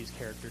about these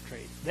character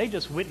traits. They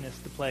just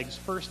witnessed the plagues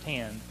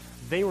firsthand.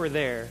 They were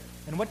there.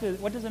 And what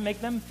does it make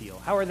them feel?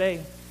 How are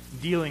they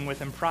dealing with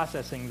and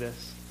processing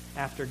this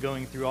after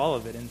going through all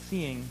of it and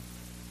seeing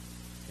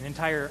an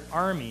entire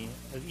army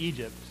of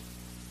Egypt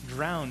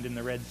drowned in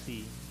the Red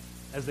Sea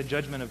as the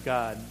judgment of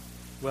God?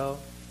 Well,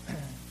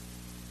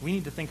 we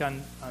need to think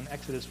on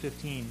Exodus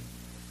 15,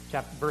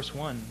 verse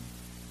 1.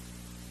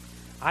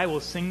 I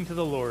will sing to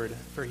the Lord,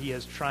 for he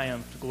has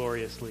triumphed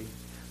gloriously.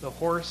 The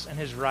horse and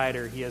his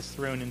rider he has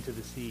thrown into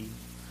the sea.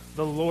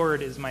 The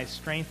Lord is my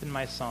strength and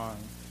my song,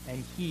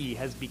 and he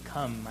has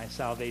become my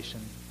salvation.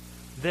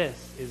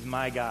 This is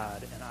my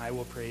God, and I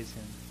will praise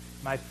him.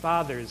 My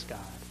Father's God,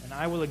 and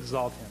I will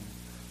exalt him.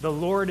 The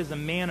Lord is a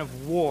man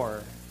of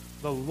war.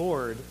 The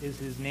Lord is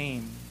his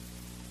name.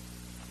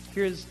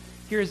 Here's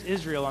Here's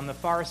Israel on the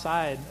far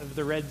side of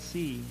the Red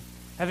Sea,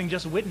 having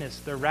just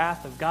witnessed the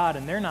wrath of God,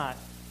 and they're not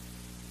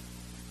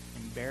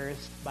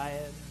embarrassed by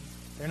it.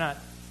 They're not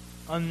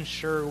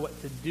unsure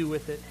what to do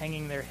with it,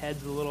 hanging their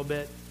heads a little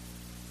bit.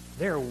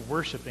 They're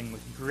worshiping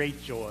with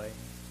great joy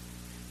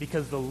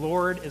because the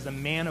Lord is a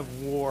man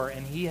of war,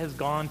 and he has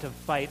gone to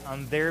fight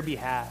on their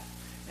behalf,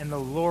 and the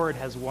Lord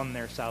has won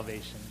their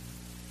salvation.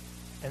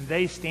 And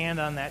they stand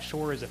on that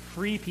shore as a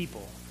free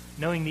people,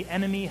 knowing the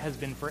enemy has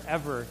been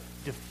forever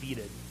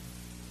defeated.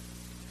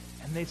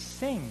 And they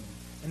sing,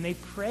 and they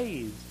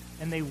praise,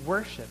 and they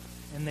worship,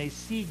 and they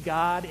see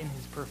God in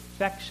his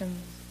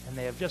perfections, and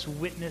they have just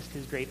witnessed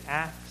his great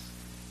acts,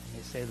 and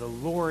they say, the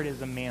Lord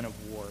is a man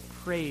of war.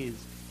 Praise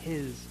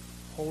his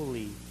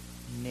holy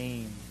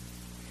name.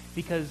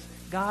 Because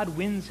God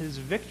wins his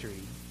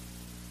victory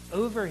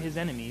over his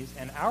enemies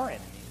and our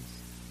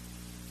enemies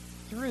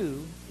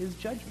through his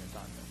judgment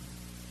on them.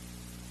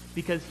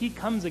 Because he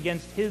comes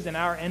against his and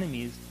our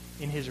enemies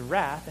in his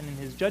wrath and in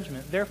his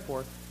judgment.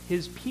 Therefore,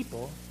 his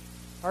people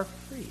are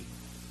free.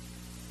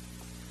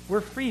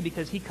 We're free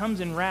because he comes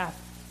in wrath,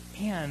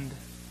 and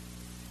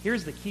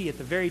here's the key: at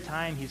the very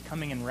time he's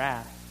coming in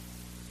wrath,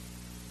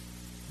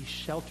 he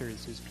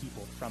shelters his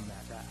people from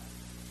that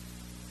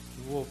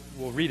wrath.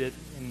 We'll read it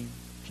in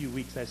a few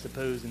weeks, I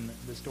suppose, in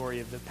the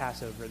story of the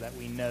Passover, that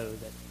we know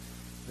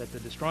that the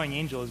destroying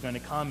angel is going to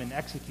come and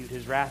execute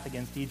his wrath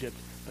against Egypt,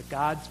 but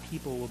God's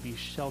people will be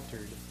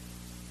sheltered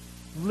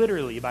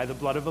literally by the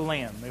blood of a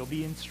lamb. They'll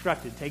be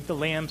instructed, take the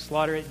lamb,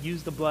 slaughter it,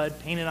 use the blood,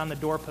 paint it on the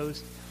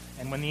doorpost,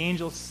 and when the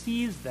angel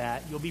sees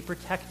that, you'll be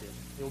protected.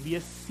 There will be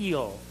a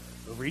seal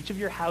over each of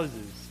your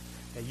houses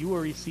that you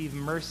will receive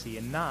mercy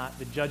and not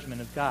the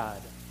judgment of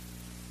God.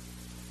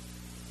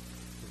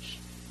 Which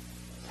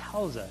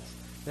tells us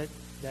that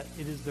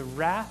it is the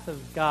wrath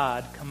of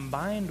God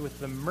combined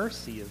with the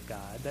mercy of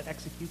God that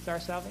executes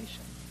our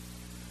salvation.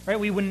 Right?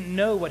 We wouldn't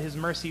know what his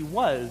mercy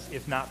was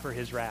if not for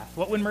his wrath.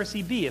 What would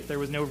mercy be if there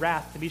was no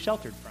wrath to be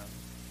sheltered from?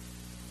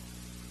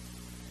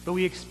 But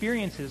we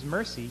experience his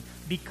mercy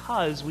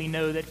because we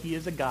know that he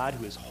is a God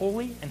who is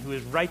holy and who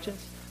is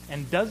righteous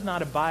and does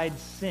not abide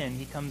sin.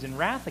 He comes in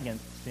wrath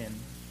against sin.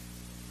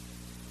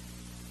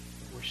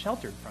 But we're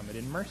sheltered from it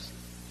in mercy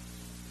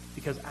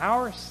because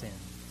our sins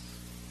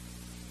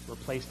were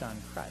placed on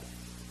Christ.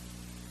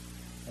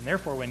 And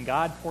therefore, when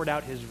God poured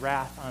out his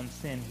wrath on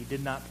sin, he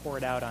did not pour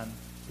it out on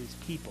his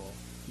people.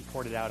 He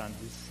poured it out on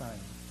his Son.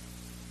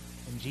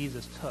 And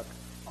Jesus took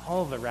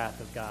all the wrath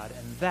of God,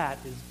 and that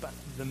is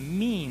the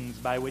means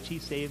by which he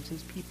saves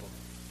his people.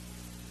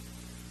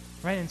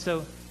 Right? And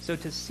so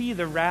to see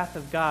the wrath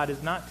of God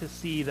is not to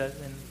see the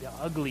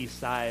ugly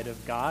side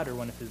of God or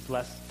one of his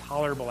less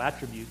tolerable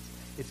attributes.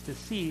 It's to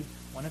see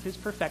one of his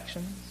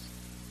perfections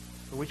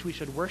for which we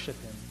should worship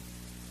him.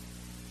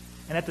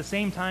 And at the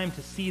same time,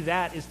 to see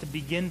that is to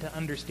begin to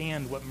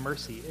understand what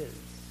mercy is.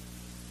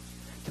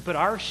 To put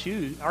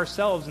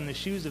ourselves in the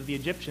shoes of the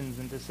Egyptians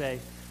and to say,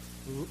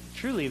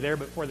 truly there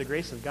but for the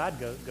grace of God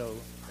go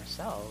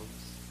ourselves.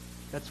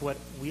 That's what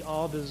we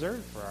all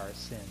deserve for our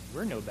sin.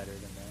 We're no better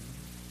than them.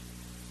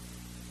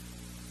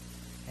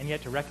 And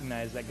yet to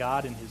recognize that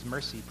God in his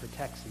mercy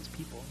protects his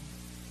people.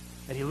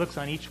 That he looks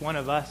on each one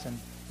of us and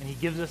he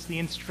gives us the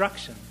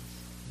instructions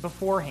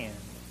beforehand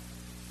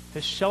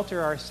to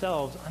shelter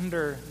ourselves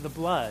under the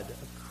blood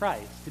of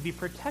Christ, to be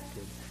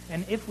protected.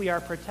 And if we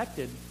are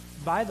protected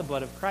by the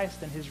blood of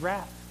Christ, then his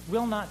wrath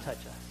will not touch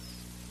us.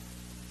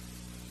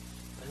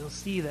 But you'll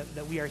see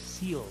that we are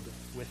sealed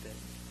with it.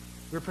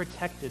 We're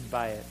protected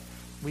by it.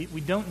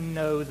 We don't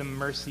know the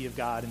mercy of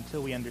God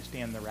until we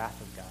understand the wrath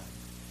of God.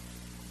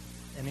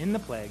 And in the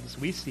plagues,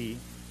 we see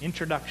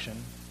introduction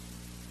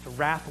to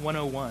Wrath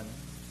 101.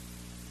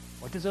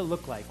 What does it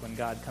look like when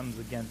God comes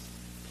against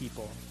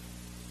people?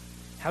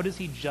 How does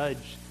he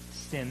judge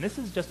sin? This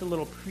is just a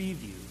little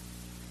preview,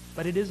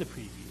 but it is a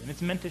preview, and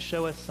it's meant to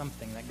show us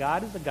something, that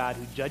God is a God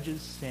who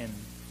judges sin.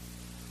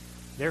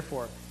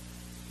 Therefore,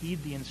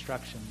 heed the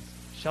instructions,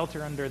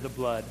 shelter under the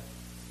blood,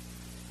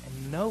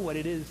 and know what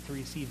it is to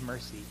receive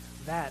mercy.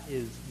 That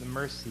is the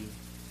mercy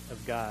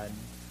of God.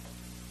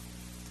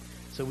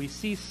 So we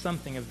see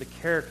something of the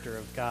character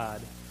of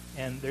God,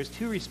 and there's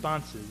two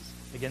responses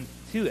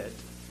to it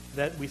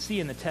that we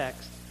see in the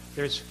text.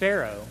 There's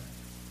Pharaoh,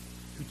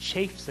 who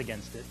chafes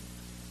against it.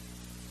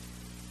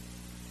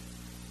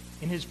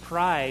 In his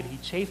pride, he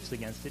chafes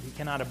against it. He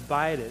cannot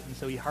abide it, and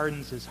so he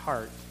hardens his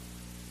heart.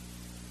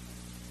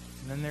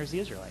 And then there's the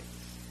Israelites,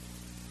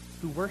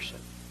 who worship.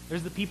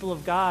 There's the people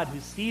of God who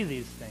see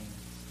these things,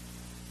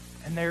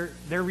 and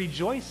they're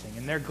rejoicing,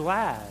 and they're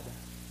glad,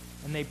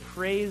 and they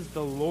praise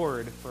the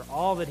Lord for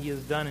all that he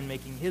has done in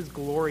making his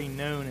glory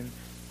known. In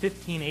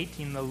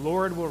 15:18, the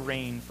Lord will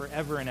reign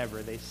forever and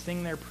ever. They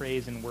sing their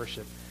praise and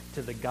worship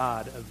to the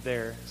God of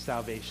their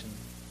salvation.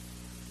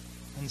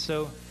 And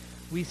so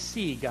we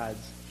see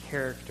God's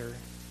character,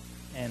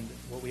 and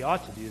what we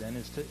ought to do then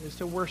is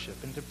to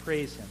worship and to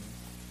praise him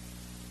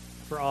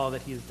for all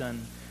that he has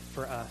done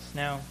for us.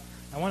 Now,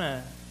 I want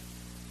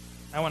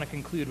to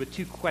conclude with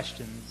two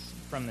questions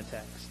from the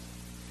text.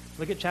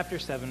 Look at chapter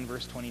 7,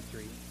 verse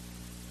 23.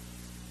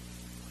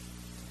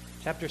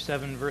 Chapter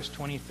 7, verse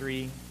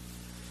 23,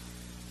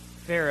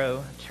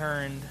 Pharaoh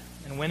turned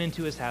and went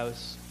into his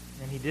house,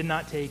 and he did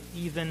not take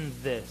even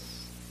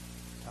this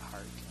to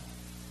heart.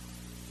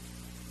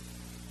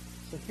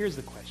 So here's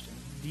the question.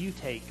 Do you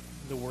take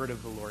the word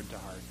of the Lord to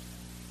heart?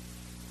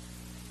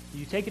 Do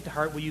you take it to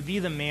heart? Will you be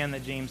the man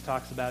that James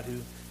talks about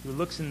who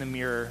looks in the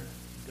mirror,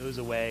 goes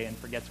away, and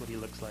forgets what he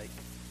looks like?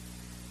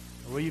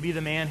 Or will you be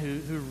the man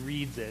who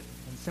reads it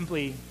and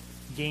simply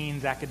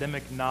gains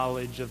academic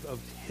knowledge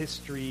of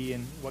history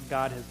and what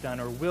God has done?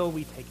 Or will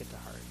we take it to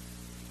heart?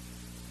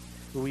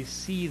 Will we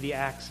see the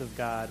acts of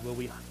God? Will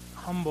we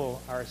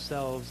humble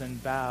ourselves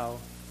and bow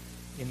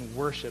in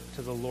worship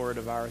to the Lord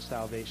of our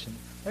salvation?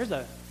 There's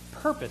a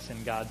purpose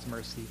in God's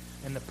mercy,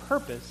 and the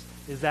purpose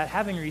is that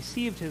having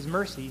received his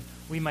mercy,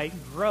 we might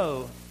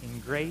grow in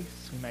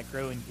grace, we might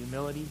grow in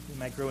humility, we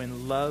might grow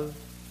in love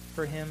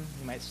for him,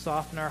 we might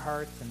soften our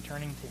hearts and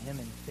turning to him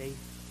in faith.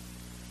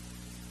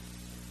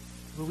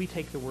 Will we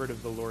take the word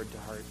of the Lord to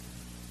heart?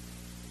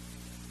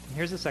 And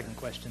here's the second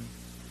question.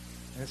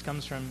 And this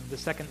comes from the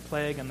second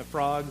plague on the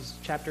frogs,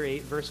 chapter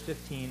 8, verse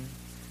 15.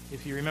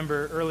 If you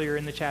remember earlier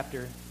in the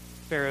chapter,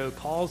 Pharaoh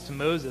calls to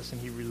Moses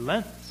and he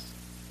relents.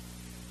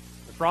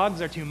 The frogs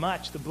are too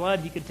much. The blood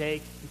he could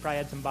take, he probably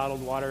had some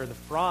bottled water. The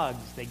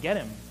frogs, they get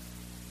him.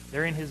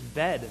 They're in his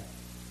bed.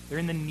 They're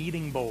in the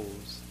kneading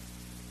bowls.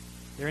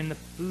 They're in the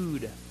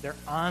food. They're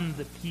on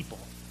the people.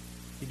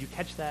 Did you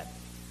catch that?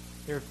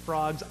 There are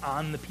frogs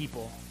on the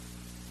people.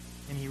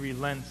 And he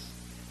relents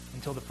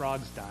until the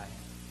frogs die.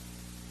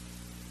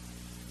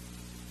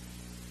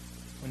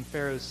 When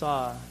Pharaoh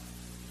saw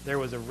there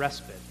was a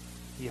respite,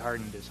 he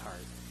hardened his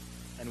heart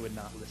and would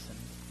not listen.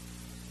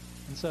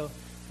 And so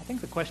I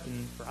think the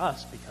question for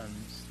us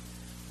becomes,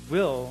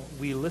 will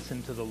we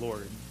listen to the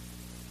Lord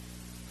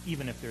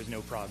even if there's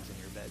no frogs in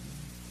your bed?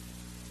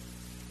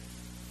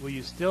 Will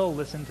you still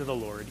listen to the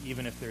Lord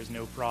even if there's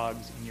no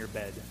frogs in your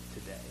bed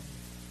today?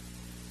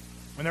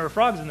 When there were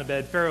frogs in the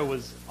bed, Pharaoh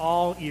was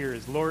all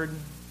ears. Lord,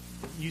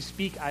 you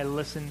speak, I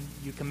listen.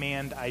 You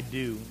command, I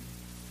do.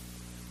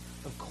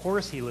 Of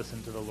course he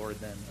listened to the Lord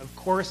then. Of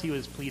course he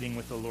was pleading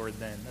with the Lord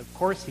then. Of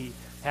course he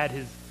had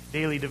his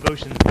daily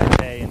devotions that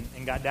day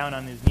and got down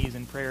on his knees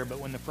in prayer. But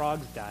when the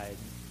frogs died,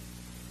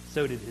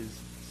 so did his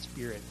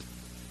spirit.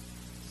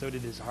 So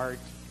did his heart.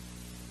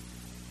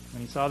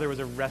 When he saw there was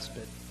a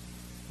respite,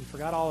 he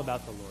forgot all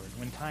about the Lord.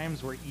 When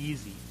times were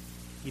easy,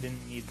 he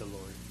didn't need the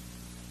Lord.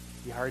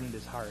 He hardened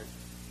his heart.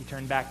 He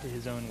turned back to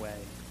his own way.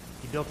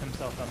 He built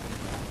himself up in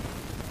pride.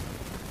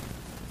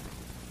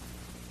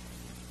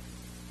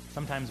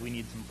 Sometimes we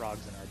need some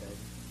frogs in our bed.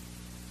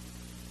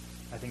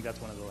 I think that's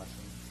one of the lessons.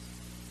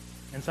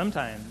 And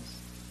sometimes,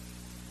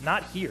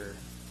 not here,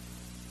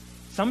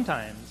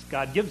 sometimes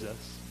God gives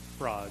us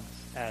frogs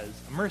as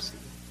a mercy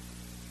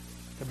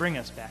to bring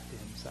us back to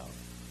himself.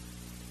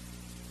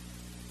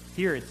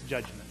 Here it's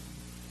judgment.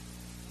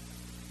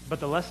 But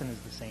the lesson is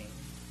the same.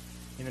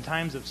 In the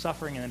times of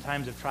suffering and in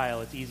times of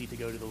trial, it's easy to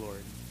go to the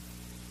Lord.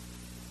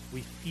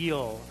 We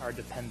feel our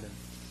dependence,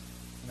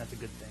 and that's a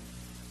good thing.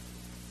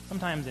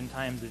 Sometimes in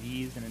times of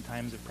ease and in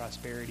times of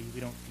prosperity, we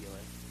don't feel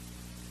it.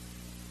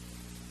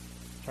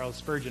 Charles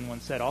Spurgeon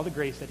once said, all the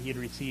grace that he had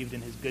received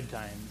in his good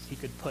times, he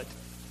could put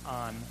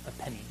on a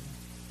penny.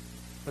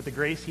 But the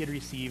grace he had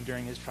received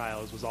during his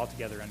trials was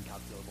altogether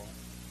incalculable.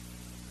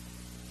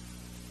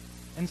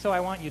 And so I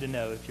want you to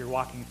know, if you're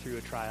walking through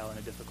a trial and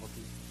a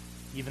difficulty,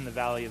 even the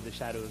valley of the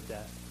shadow of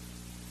death,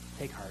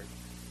 take heart.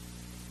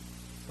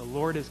 The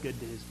Lord is good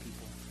to his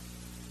people.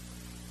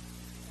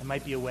 It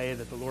might be a way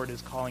that the Lord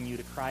is calling you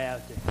to cry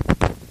out to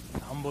him, to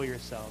humble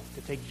yourself,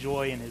 to take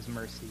joy in his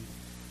mercy,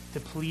 to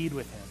plead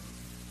with him,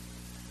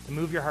 to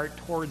move your heart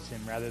towards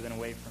him rather than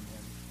away from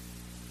him.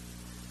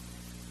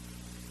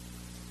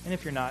 And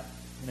if you're not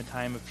in a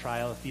time of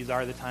trial, if these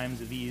are the times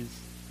of ease,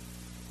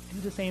 do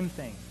the same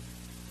thing.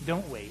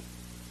 Don't wait,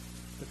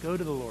 but go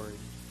to the Lord.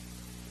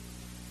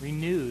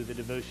 Renew the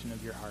devotion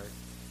of your heart.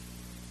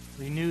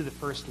 Renew the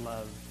first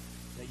love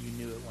that you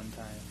knew at one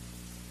time.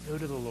 Go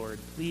to the Lord.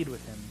 Plead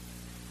with him.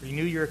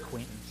 Renew your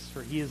acquaintance,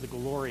 for he is the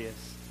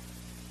glorious,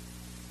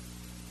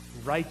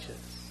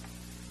 righteous,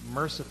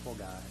 merciful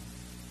God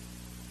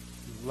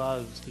who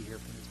loves to hear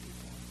from his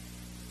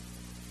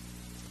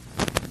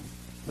people.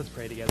 Let's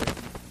pray together.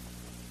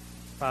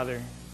 Father,